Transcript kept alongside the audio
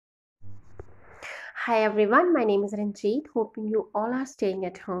Hi everyone, my name is Ranjit. Hoping you all are staying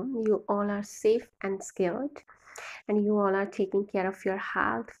at home, you all are safe and scared, and you all are taking care of your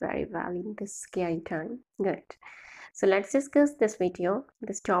health very well in this scary time. Good. So let's discuss this video,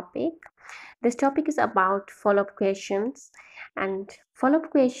 this topic. This topic is about follow-up questions, and follow-up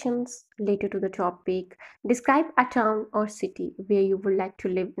questions related to the topic. Describe a town or city where you would like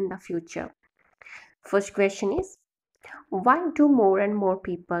to live in the future. First question is, why do more and more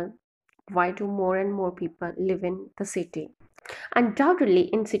people live in the city? Undoubtedly,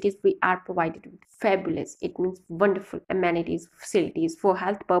 in cities, we are provided with fabulous, it means wonderful amenities, facilities for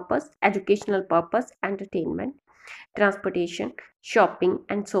health purpose, educational purpose, entertainment, transportation, shopping,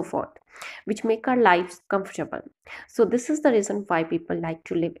 and so forth, which make our lives comfortable. So, this is the reason why people like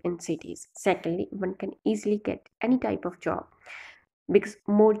to live in cities. Secondly, one can easily get any type of job because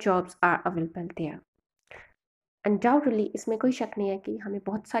more jobs are available there. Undoubtedly इसमें कोई शक नहीं है कि हमें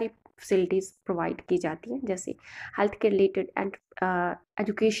बहुत सारी facilities provide की जाती हैं, जैसे हेल्थ के related and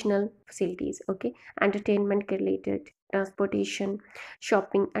educational facilities, okay, entertainment के related, transportation,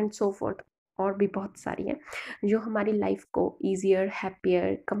 shopping and so fourth, और भी बहुत सारी हैं जो हमारी लाइफ को ईजियर,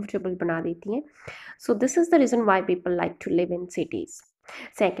 हैप्पियर, कंफर्टेबल बना देती हैं. So this is the reason why people like to live in cities.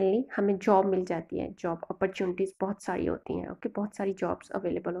 Secondly, हमें जॉब मिल जाती है, जॉब अपॉर्चुनिटीज़ बहुत सारी होती हैं, ओके, बहुत सारी जॉब्स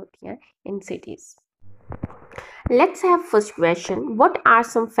अवेलेबल होती हैं in cities. Let's have first question. What are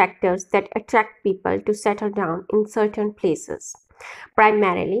some factors that attract people to settle down in certain places?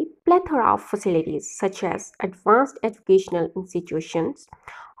 Primarily, plethora of facilities such as advanced educational institutions,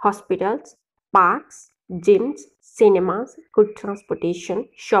 hospitals, parks, gyms, cinemas, good transportation,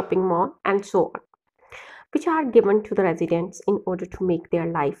 shopping mall, and so on, which are given to the residents in order to make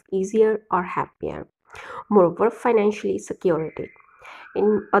their life easier or happier. Moreover, financially security.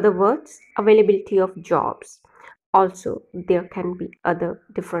 In other words, availability of jobs. Also, there can be other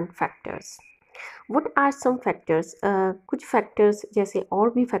different factors. What are some factors? कुछ factors जैसे और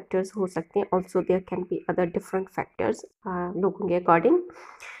भी factors हो सकते हैं. Also, there can be other different factors लोगों के according.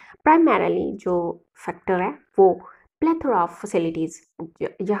 Primarily जो factor है वो plethora of facilities,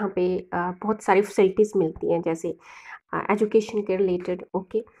 जहाँ पे बहुत सारी facilities मिलती हैं, जैसे education के related,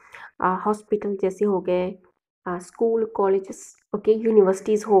 okay, hospital जैसे हो गए, स्कूल कॉलेजेस, ओके,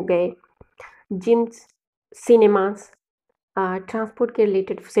 यूनिवर्सिटीज़ हो गए, जिम्स, सिनेमास, ट्रांसपोर्ट के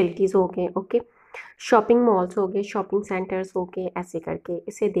रिलेटेड फैसिलिटीज़ हो गए, ओके, शॉपिंग मॉल्स हो गए, शॉपिंग सेंटर्स हो गए, ऐसे करके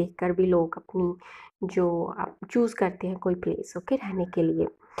इसे देखकर भी लोग अपनी जो चूज़ करते हैं कोई प्लेस, ओके, रहने के लिए,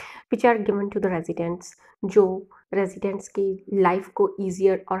 which are given to the residents, जो रेजिडेंट्स की लाइफ को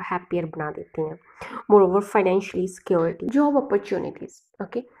ईजियर और हैप्पियर बना देते हैं. Moreover, financially security, job opportunities,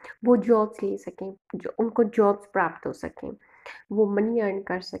 okay, वो जॉब्स ले सकें, जो उनको जॉब्स प्राप्त हो सकें, वो मनी अर्न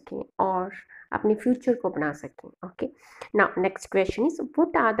कर सकें और अपने फ्यूचर को बना सकें. Okay, now next question is,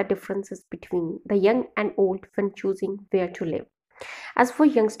 what are the differences between the young and old when choosing where to live? As for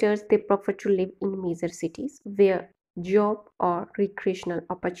youngsters, they prefer to live in major cities where job or recreational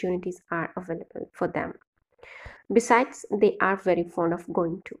opportunities are available for them. Besides, they are very fond of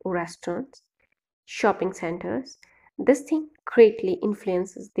going to restaurants, shopping centers. This thing greatly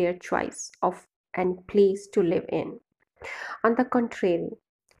influences their choice of any place to live in. On the contrary,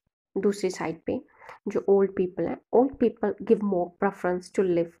 दूसरी side पे जो old people हैं, old people give more preference to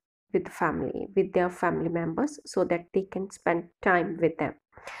live with family, with their family members, so that they can spend time with them.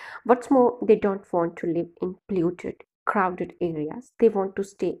 What's more, they don't want to live in polluted, crowded areas. They want to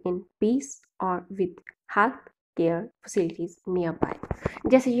stay in peace or with health care facilities nearby.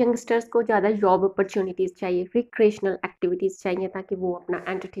 जैसे youngsters को ज़्यादा job opportunities चाहिए, recreational activities चाहिए ताकि वो अपना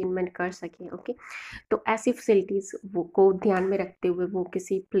entertainment कर सकें, ओके, तो ऐसी फैसिलिटीज़ वो को ध्यान में रखते हुए वो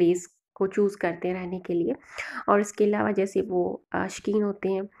किसी प्लेस को चूज़ करते हैं रहने के लिए. और इसके अलावा जैसे वो शौकीन होते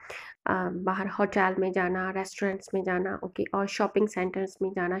हैं बाहर होटल में जाना, रेस्टोरेंट्स में जाना, ओके, और शॉपिंग सेंटर्स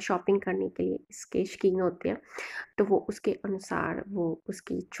में जाना शॉपिंग करने के लिए इसके शौकीन होते हैं, तो वो उसके अनुसार वो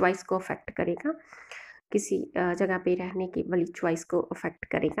उसकी चॉइस को अफेक्ट करेगा, किसी जगह पे रहने की वाली चॉइस को अफेक्ट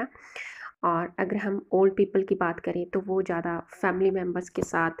करेगा. और अगर हम ओल्ड पीपल की बात करें तो वो ज़्यादा फैमिली मेम्बर्स के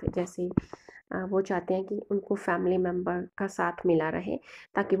साथ, जैसे वो चाहते हैं कि उनको फैमिली मेम्बर का साथ मिला रहे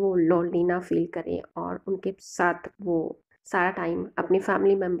ताकि वो लोनली ना फील करें और उनके साथ वो सारा टाइम अपने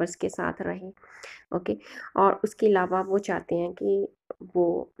फैमिली मेम्बर्स के साथ रहें, ओके. और उसके अलावा वो चाहते हैं कि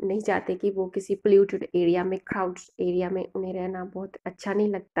वो नहीं चाहते कि वो किसी पोल्यूटेड एरिया में, क्राउड एरिया में उन्हें रहना बहुत अच्छा नहीं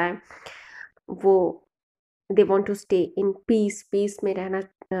लगता है. वो they want to stay in peace, piece में रहना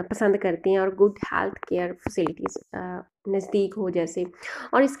पसंद करते हैं, और गुड हेल्थ केयर फैसिलिटीज़ नज़दीक हो जैसे।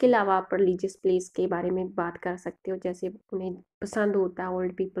 और इसके अलावा आप रिलीजियस प्लेस के बारे में बात कर सकते हो, जैसे उन्हें पसंद होता है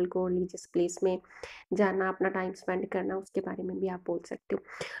ओल्ड पीपल को रिलीजियस प्लेस में जाना, अपना टाइम स्पेंड करना, उसके बारे में भी आप बोल सकते हो।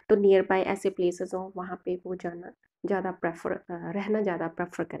 तो नियर बाय ऐसे प्लेसेस हों वहाँ पे वो जाना ज़्यादा प्रेफर रहना ज़्यादा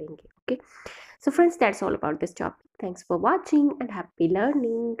प्रेफर करेंगे। Okay, so friends that's all about this topic. Thanks for watching and happy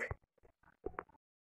learning.